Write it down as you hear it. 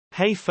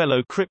Hey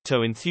fellow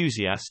crypto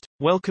enthusiast,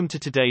 welcome to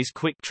today's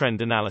quick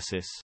trend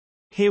analysis.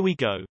 Here we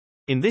go.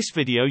 In this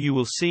video you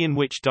will see in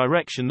which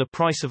direction the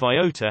price of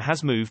IOTA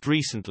has moved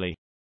recently.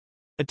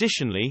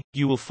 Additionally,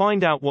 you will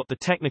find out what the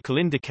technical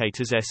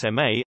indicators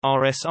SMA,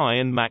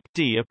 RSI and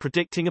MACD are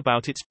predicting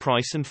about its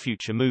price and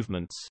future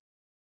movements.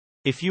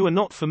 If you are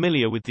not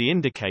familiar with the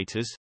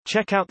indicators,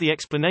 check out the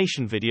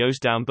explanation videos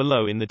down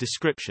below in the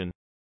description.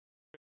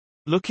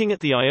 Looking at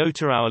the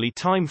IOTA hourly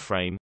time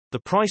frame, the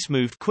price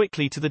moved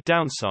quickly to the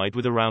downside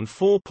with around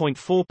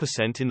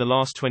 4.4% in the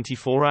last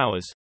 24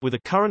 hours, with a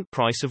current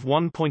price of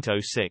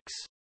 1.06.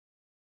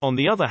 On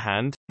the other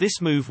hand,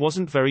 this move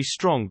wasn't very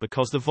strong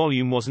because the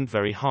volume wasn't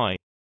very high.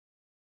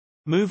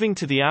 Moving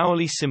to the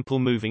hourly simple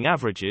moving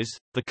averages,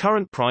 the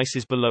current price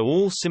is below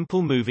all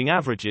simple moving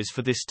averages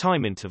for this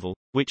time interval,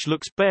 which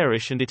looks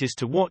bearish, and it is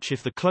to watch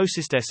if the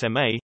closest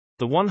SMA,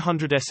 the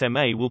 100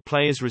 SMA, will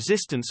play as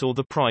resistance or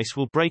the price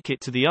will break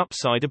it to the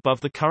upside above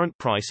the current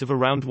price of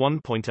around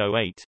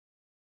 1.08.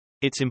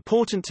 It's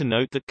important to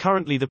note that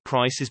currently the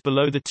price is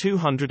below the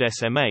 200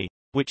 SMA,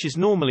 which is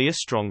normally a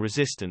strong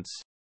resistance.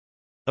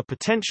 A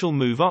potential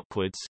move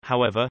upwards,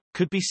 however,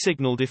 could be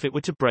signaled if it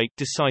were to break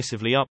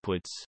decisively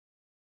upwards.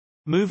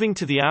 Moving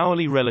to the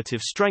hourly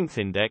relative strength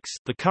index,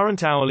 the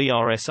current hourly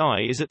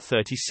RSI is at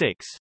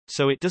 36,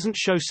 so it doesn't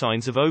show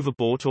signs of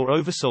overbought or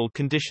oversold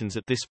conditions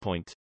at this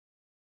point.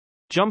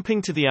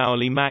 Jumping to the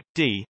hourly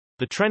MACD,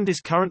 the trend is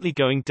currently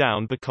going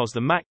down because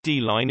the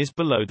MACD line is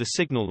below the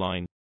signal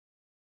line.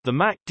 The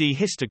MACD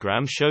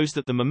histogram shows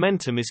that the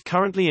momentum is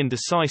currently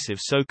indecisive,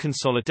 so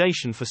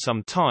consolidation for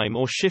some time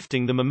or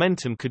shifting the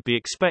momentum could be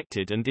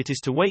expected, and it is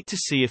to wait to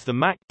see if the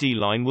MACD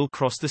line will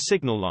cross the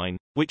signal line,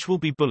 which will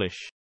be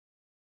bullish.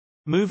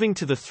 Moving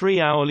to the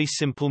 3-hourly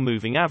simple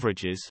moving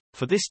averages,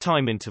 for this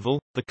time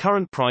interval, the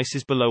current price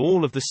is below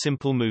all of the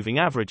simple moving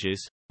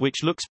averages,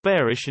 which looks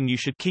bearish, and you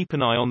should keep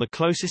an eye on the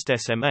closest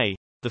SMA.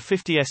 The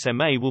 50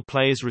 SMA will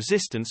play as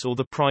resistance or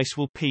the price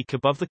will peak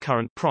above the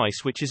current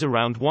price, which is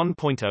around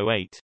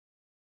 1.08.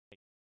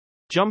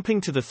 Jumping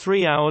to the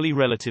 3-hourly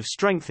relative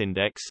strength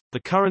index, the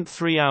current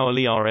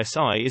 3-hourly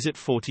RSI is at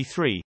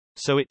 43,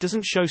 so it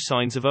doesn't show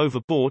signs of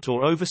overbought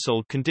or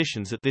oversold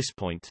conditions at this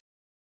point.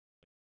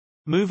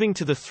 Moving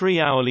to the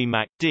 3-hourly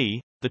MACD,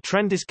 the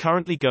trend is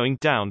currently going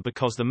down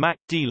because the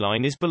MACD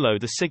line is below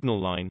the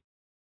signal line.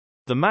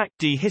 The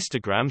MACD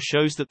histogram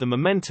shows that the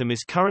momentum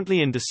is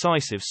currently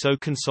indecisive, so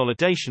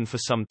consolidation for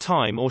some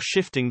time or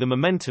shifting the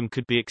momentum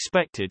could be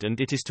expected, and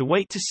it is to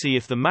wait to see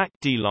if the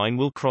MACD line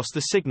will cross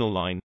the signal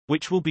line,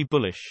 which will be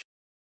bullish.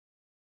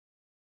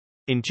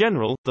 In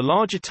general, the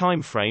larger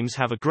time frames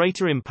have a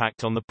greater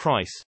impact on the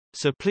price,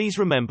 so please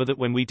remember that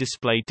when we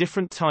display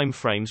different time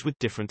frames with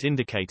different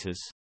indicators.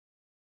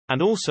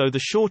 And also the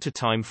shorter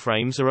time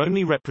frames are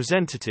only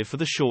representative for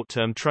the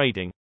short-term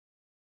trading.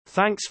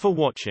 Thanks for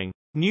watching.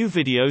 New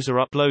videos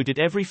are uploaded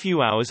every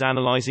few hours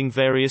analyzing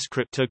various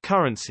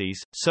cryptocurrencies,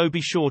 so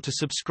be sure to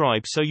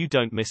subscribe so you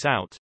don't miss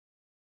out.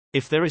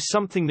 If there is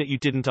something that you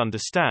didn't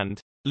understand,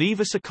 leave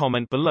us a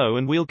comment below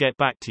and we'll get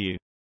back to you.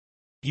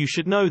 You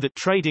should know that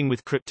trading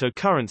with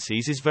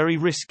cryptocurrencies is very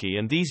risky,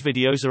 and these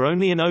videos are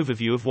only an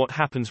overview of what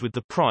happens with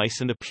the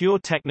price and a pure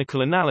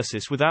technical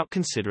analysis without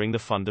considering the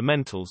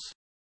fundamentals.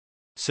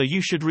 So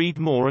you should read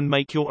more and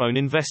make your own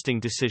investing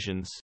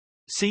decisions.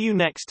 See you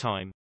next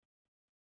time.